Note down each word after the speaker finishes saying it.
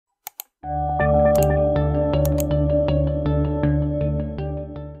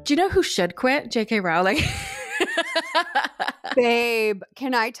Do you know who should quit? J.K. Rowling. Babe,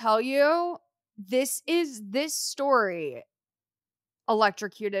 can I tell you, this story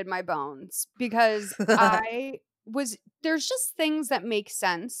electrocuted my bones because there's just things that make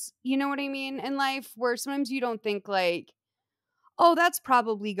sense, you know what I mean, in life where sometimes you don't think like, oh, that's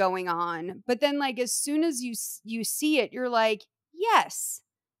probably going on. But then like as soon as you see it, you're like, yes,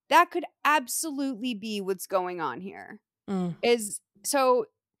 that could absolutely be what's going on here. Mm. Is so,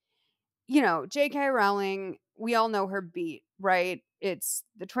 J.K. Rowling, we all know her beat, right? It's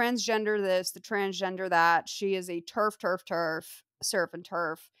the transgender this, the transgender that. She is a TERF, TERF, TERF, surf and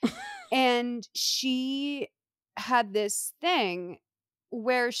turf. And she had this thing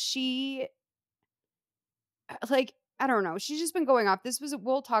where she, like, I don't know, she's just been going off.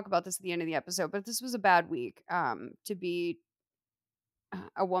 We'll talk about this at the end of the episode, but this was a bad week to be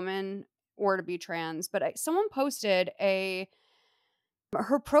a woman or to be trans. But someone posted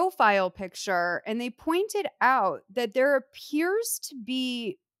her profile picture and they pointed out that there appears to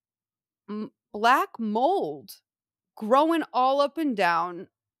be black mold growing all up and down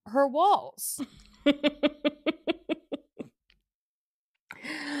her walls.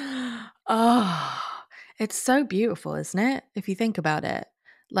 Oh, it's so beautiful, isn't it? If you think about it.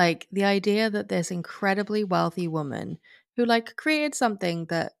 Like the idea that this incredibly wealthy woman who like created something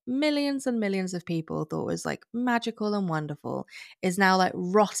that millions and millions of people thought was like magical and wonderful is now like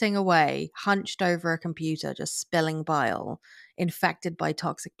rotting away, hunched over a computer, just spilling bile, infected by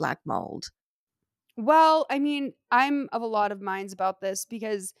toxic black mold. Well, I mean, I'm of a lot of minds about this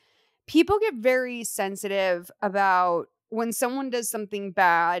because people get very sensitive about when someone does something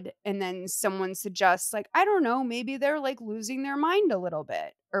bad and then someone suggests, like, I don't know, maybe they're like losing their mind a little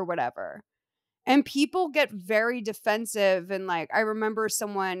bit or whatever. And people get very defensive. And like, I remember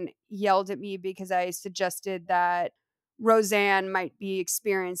someone yelled at me because I suggested that Roseanne might be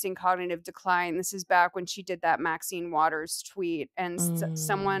experiencing cognitive decline. This is back when she did that Maxine Waters tweet. And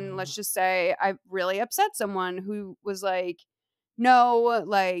someone, Mm. let's just say, I really upset someone who was like, no,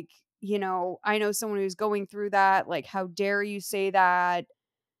 like, I know someone who's going through that. Like, how dare you say that?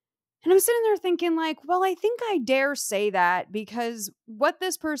 And I'm sitting there thinking, like, well, I think I dare say that because what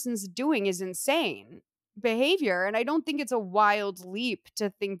this person's doing is insane behavior. And I don't think it's a wild leap to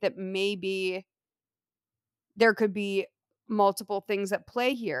think that maybe there could be multiple things at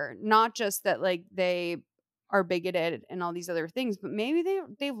play here. Not just that, like, they are bigoted and all these other things, but maybe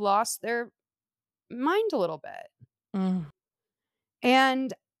they've lost their mind a little bit. Mm.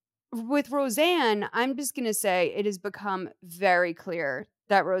 And with Roseanne, I'm just going to say it has become very clear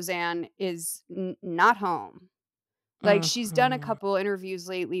that Roseanne is not home. Like, she's done a Mhm. couple interviews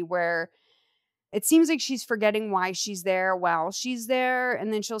lately where it seems like she's forgetting why she's there while she's there,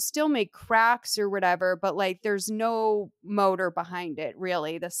 and then she'll still make cracks or whatever, but, like, there's no motor behind it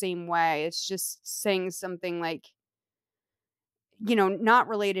really the same way. It's just saying something, like, not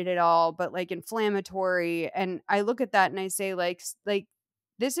related at all, but, like, inflammatory, and I look at that and I say, like,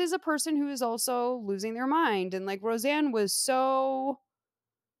 this is a person who is also losing their mind, and, like, Roseanne was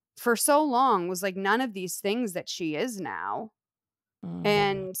for so long, was, like, none of these things that she is now. Mm.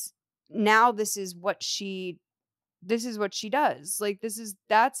 And now this is what she does. Like,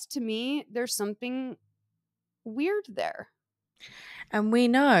 that's to me, there's something weird there. And we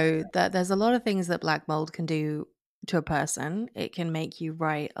know that there's a lot of things that black mold can do to a person. It can make you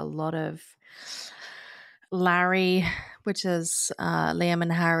write a lot of Larry, which is Liam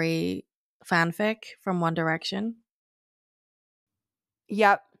and Harry fanfic from One Direction,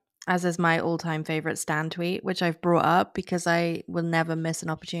 Yep. as is my all-time favorite Stan tweet, which I've brought up because I will never miss an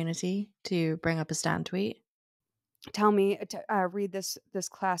opportunity to bring up a Stan tweet. Tell me, read this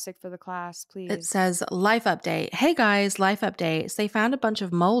classic for the class, It please. says, life update. Hey guys, life update. They found a bunch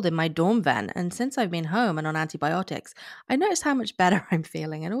of mold in my dorm vent, and since I've been home and on antibiotics, I noticed how much better I'm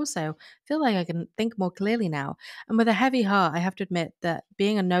feeling, and also feel like I can think more clearly now. And with a heavy heart, I have to admit that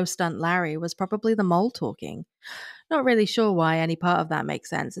being a no stunt Larry was probably the mold talking. Not really sure why any part of that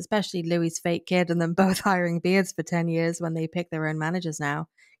makes sense, especially Louis' fake kid and them both hiring beards for 10 years when they pick their own managers now.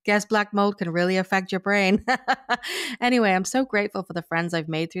 Guess black mold can really affect your brain. Anyway, I'm so grateful for the friends I've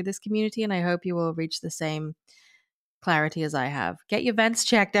made through this community, and I hope you will reach the same clarity as I have. Get your vents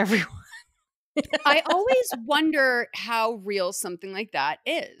checked, everyone. I always wonder how real something like that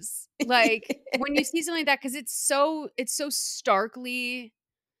is. Like, when you see something like that, because it's so starkly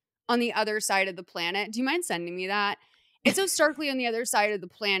on the other side of the planet. Do you mind sending me that? It's so starkly on the other side of the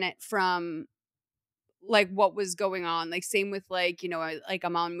planet from like, what was going on. Like, same with, like,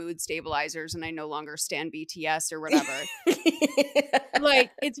 I'm on mood stabilizers and I no longer stand BTS or whatever.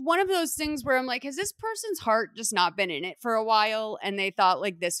 Like, it's one of those things where I'm like, has this person's heart just not been in it for a while, and they thought,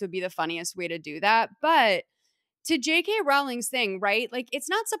 like, this would be the funniest way to do that? But to JK Rowling's thing, right? Like, it's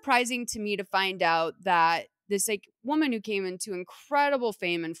not surprising to me to find out that this, like, woman who came into incredible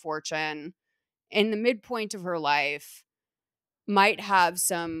fame and fortune in the midpoint of her life might have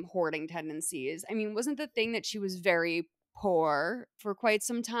some hoarding tendencies. I mean, wasn't the thing that she was very poor for quite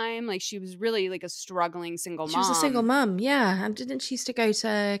some time? Like, she was really, like, a struggling single She was a single mom. mum, yeah, and didn't she used to go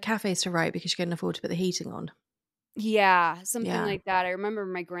to cafes to write because she couldn't afford to put the heating on? Yeah, something Yeah. like that. I remember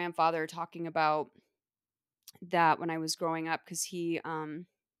my grandfather talking about that when I was growing up because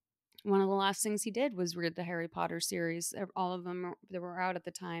one of the last things he did was read the Harry Potter series, all of them that were out at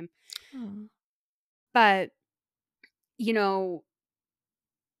the time. Oh. But, you know,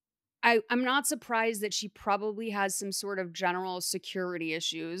 I'm not surprised that she probably has some sort of general security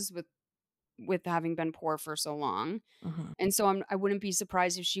issues with having been poor for so long. Mhm. And so I wouldn't be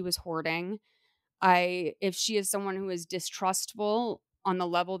surprised if she was hoarding. I If she is someone who is distrustful on the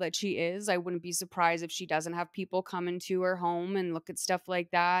level that she is, I wouldn't be surprised if she doesn't have people come into her home and look at stuff like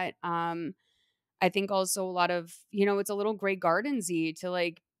that. I think also a lot of, it's a little Grey Gardensy to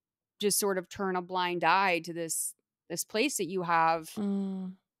like just sort of turn a blind eye to this place that you have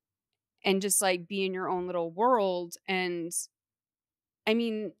Mm. and just like be in your own little world. And I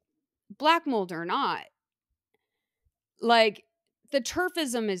mean, black mold or not, like, the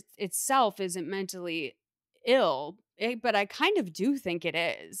turfism is itself isn't mentally ill, but I kind of do think it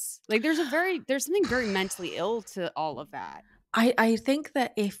is. Like, there's something very mentally ill to all of that. I think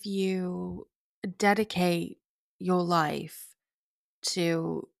that if you dedicate your life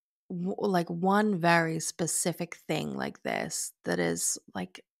to like one very specific thing like this that is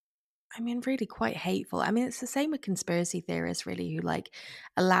like, I mean, really quite hateful. I mean, it's the same with conspiracy theorists really who like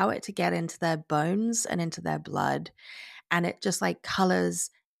allow it to get into their bones and into their blood, and it just like colors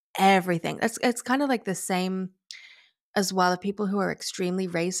everything. It's kind of like the same as well of people who are extremely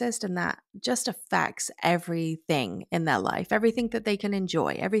racist, and that just affects everything in their life, everything that they can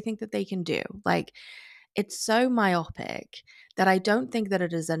enjoy, everything that they can do. Like, it's so myopic that I don't think that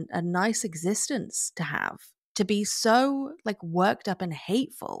it is a nice existence to have, to be so like worked up and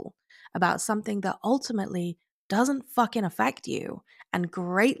hateful about something that ultimately doesn't fucking affect you and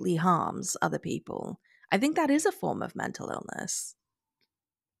greatly harms other people. I think that is a form of mental illness.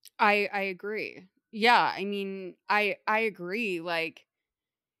 I agree. Yeah, I mean, I agree, like,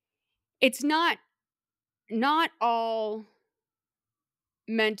 it's not all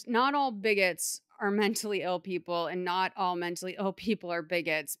not all bigots are mentally ill people and not all mentally ill people are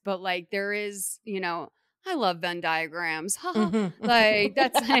bigots, but like there is, I love Venn diagrams. Haha. Mhm. Like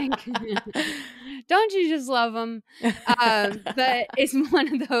that's like don't you just love them? But it's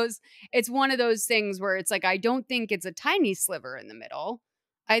one of those things where it's like I don't think it's a tiny sliver in the middle.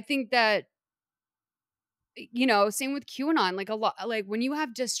 I think that same with QAnon, like a lot like when you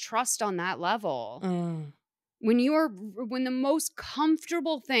have distrust on that level, Mm. when the most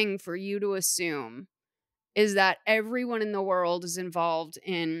comfortable thing for you to assume is that everyone in the world is involved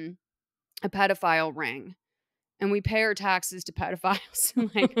in a pedophile ring and we pay our taxes to pedophiles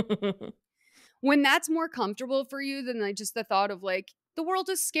and like when that's more comfortable for you than like just the thought of like the world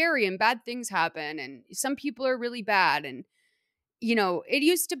is scary and bad things happen and some people are really bad and it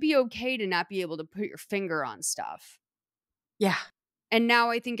used to be okay to not be able to put your finger on stuff. Yeah. And now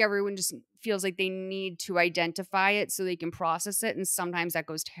I think everyone just feels like they need to identify it so they can process it, and sometimes that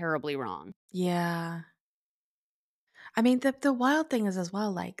goes terribly wrong. Yeah. I mean, the wild thing is as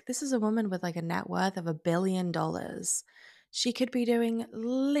well, like, this is a woman with like a net worth of $1 billion. She could be doing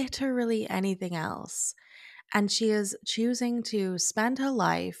literally anything else. And she is choosing to spend her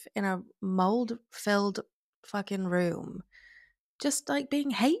life in a mold filled fucking room, just like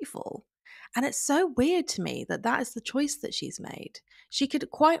being hateful. And it's so weird to me that that is the choice that she's made. She could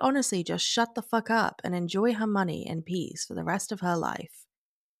quite honestly just shut the fuck up and enjoy her money in peace for the rest of her life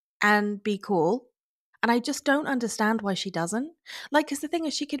and be cool. And I just don't understand why she doesn't. Like, because the thing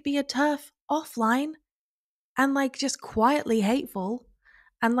is, she could be a turf offline and like just quietly hateful.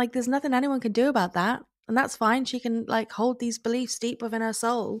 And like, there's nothing anyone can do about that. And that's fine. She can like hold these beliefs deep within her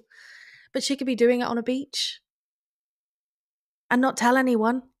soul. But she could be doing it on a beach and not tell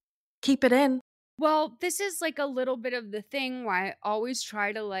anyone. Keep it in. Well, this is like a little bit of the thing why I always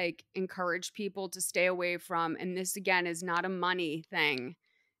try to like encourage people to stay away from, and this again is not a money thing.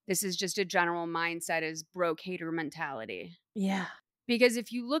 This is just a general mindset is broke hater mentality. Yeah. Because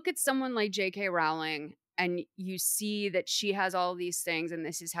if you look at someone like JK Rowling and you see that she has all these things and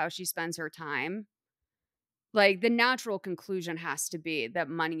this is how she spends her time, Like, the natural conclusion has to be that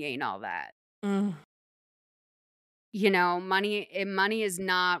money ain't all that. Mm, You know, money is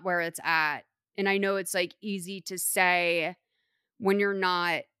not where it's at. And I know it's, like, easy to say when you're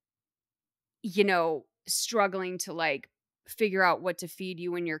not, struggling to, like, figure out what to feed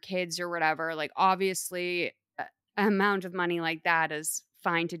you and your kids or whatever. Like, obviously, amount of money like that is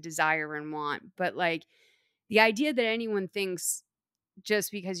fine to desire and want, but, like, the idea that anyone thinks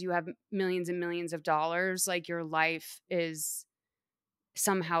just because you have millions and millions of dollars, like, your life is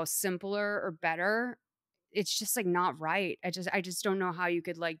somehow simpler or better, it's just, like, not right. I just don't know how you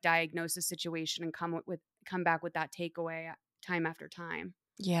could, like, diagnose a situation and come back with that takeaway time after time.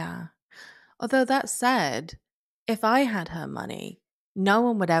 yeah. Although that said, if I had her money, no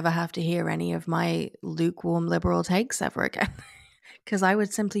one would ever have to hear any of my lukewarm liberal takes ever again because I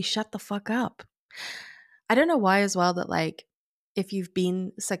would simply shut the fuck up. I don't know why, as well, that like if you've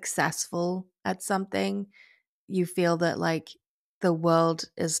been successful at something, you feel that like the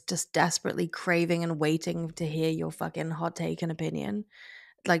world is just desperately craving and waiting to hear your fucking hot take and opinion,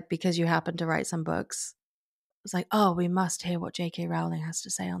 like because you happen to write some books. It's like, oh, we must hear what J.K. Rowling has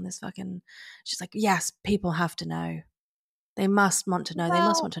to say on this fucking. She's like, yes, people have to know. They must want to know. They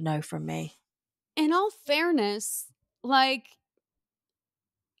must Well, want to know from me. in all fairness, like,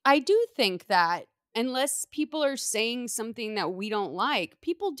 I do think that unless people are saying something that we don't like,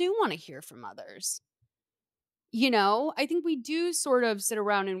 people do wanna hear from others. I think we do sort of sit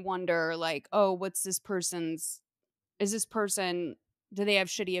around and wonder, like, "Oh, what's this person's is this person do they have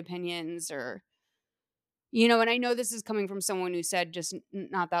shitty opinions?" Or and I know this is coming from someone who said just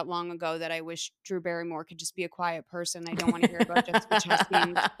not that long ago that I wish Drew Barrymore could just be a quiet person. I don't wanna hear about Jessica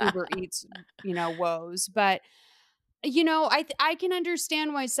Chastain's Uber Eats, woes, but, I can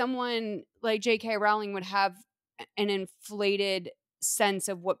understand why someone like J.K. Rowling would have an inflated sense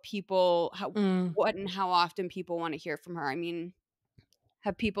of Mm. what and how often people wanna hear from her. I mean,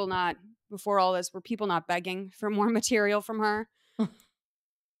 have people not before all this, were people not begging for more material from her?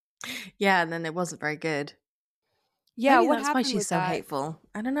 Yeah, and then it wasn't very good. Yeah, Maybe what that's why happened she's with so that? hateful.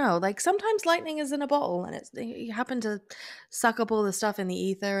 I don't know. Like sometimes lightning is in a bottle, and it's you happen to suck up all the stuff in the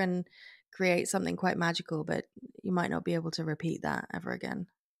ether and create something quite magical, but you might not be able to repeat that ever again.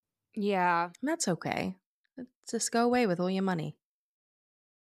 Yeah. And that's okay. Just go away with all your money.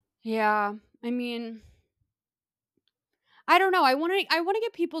 Yeah. I mean, I don't know. I wanna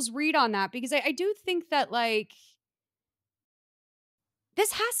get people's read on that because I do think that, like,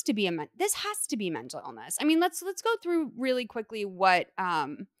 this has to be mental illness. I mean, let's go through really quickly what,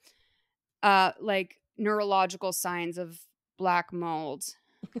 like, neurological signs of black mold.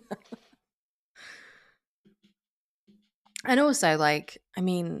 And also, like, I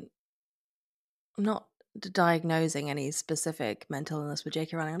mean, I'm not diagnosing any specific mental illness with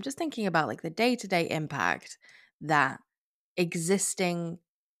J.K. Rowling. I'm just thinking about like the day to day impact that existing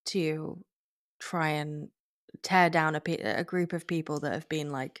to try and tear down a group of people that have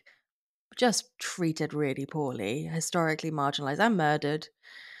been like just treated really poorly, historically marginalized, and murdered.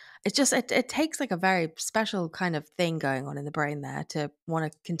 It's just it takes like a very special kind of thing going on in the brain there to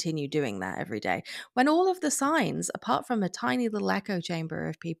want to continue doing that every day. When all of the signs, apart from a tiny little echo chamber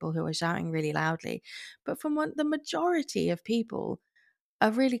of people who are shouting really loudly, but from the majority of people are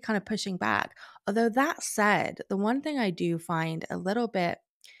really kind of pushing back. Although that said, the one thing I do find a little bit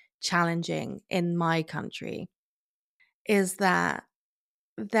challenging in my country is that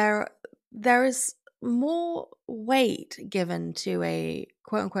there there is more weight given to a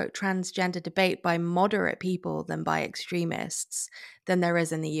quote unquote transgender debate by moderate people than by extremists than there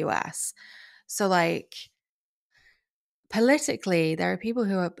is in the US. So like politically there are people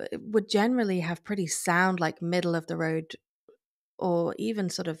who would generally have pretty sound like middle of the road or even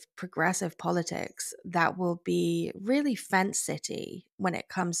sort of progressive politics that will be really fence city when it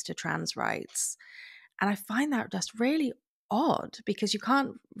comes to trans rights. And I find that just really odd because you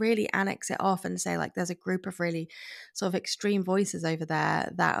can't really annex it off and say, like, there's a group of really sort of extreme voices over there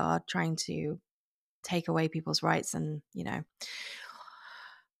that are trying to take away people's rights and,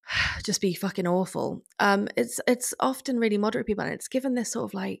 just be fucking awful. It's often really moderate people, and it's given this sort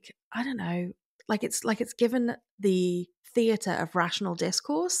of like I don't know, like it's given the theater of rational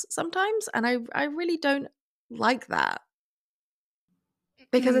discourse sometimes, and I really don't like that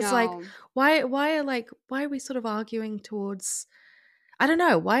because it's like No. why are we sort of arguing towards I don't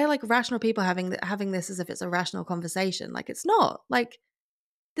know why are like rational people having this as if it's a rational conversation like it's not like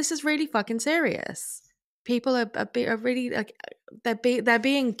this is really fucking serious. People are really like they're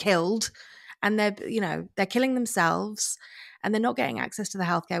being killed, and they're killing themselves, and they're not getting access to the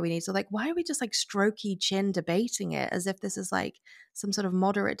healthcare we need. So like, why are we just like strokey chin debating it as if this is like some sort of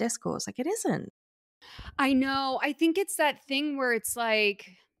moderate discourse? Like it isn't. I know. I think it's that thing where it's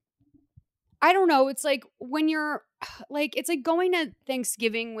like, I don't know, it's like when you're like, it's like going to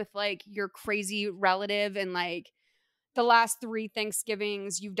Thanksgiving with like your crazy relative and like the last 3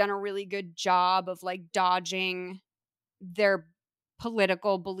 Thanksgivings, you've done a really good job of like dodging their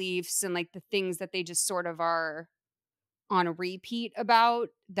political beliefs and like the things that they just sort of are on a repeat about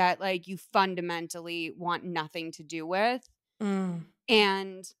that like you fundamentally want nothing to do with. Mm,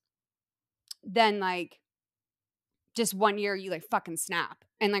 And then like just one year you like fucking snap.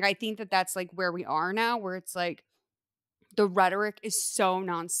 And like I think that that's like where we are now, where it's like the rhetoric is so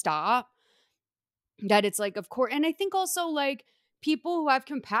nonstop that it's like, of course. And I think also like people who have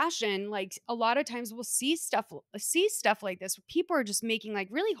compassion, like a lot of times will see stuff like this where people are just making like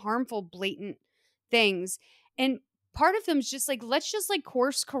really harmful, blatant things. And part of them is just like, let's just like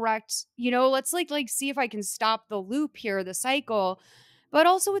course correct, let's like see if I can stop the loop here, the cycle. But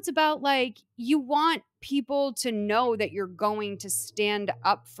also it's about like you want people to know that you're going to stand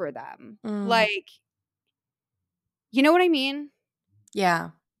up for them. mm, Like, you know what I mean?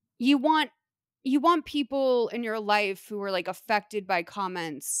 yeah. You want you want people in your life who are, like, affected by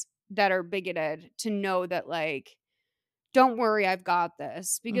comments that are bigoted to know that, like, "Don't worry, I've got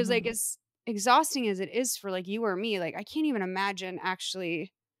this." Because, like, Mhm. as exhausting as it is for, like, you or me, like, I can't even imagine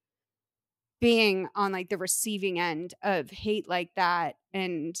actually being on, like, the receiving end of hate like that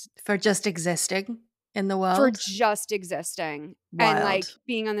and For just existing in the for world? just existing and, like, Wild.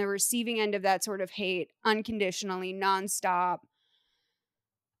 being on the receiving end of that sort of hate unconditionally, nonstop,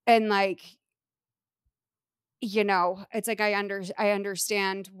 and, like, it's like I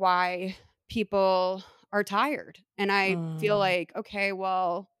understand why people are tired, and I feel Mm, like, "Okay,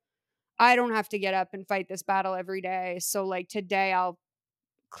 well, I don't have to get up and fight this battle every day, so, like, today I'll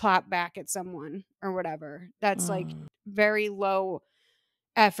clap back at someone or whatever." That's, like, mm, very low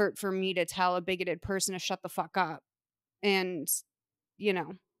effort for me to tell a bigoted person to shut the fuck up, and, you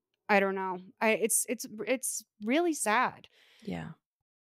know, I don't know. I it's really sad. yeah.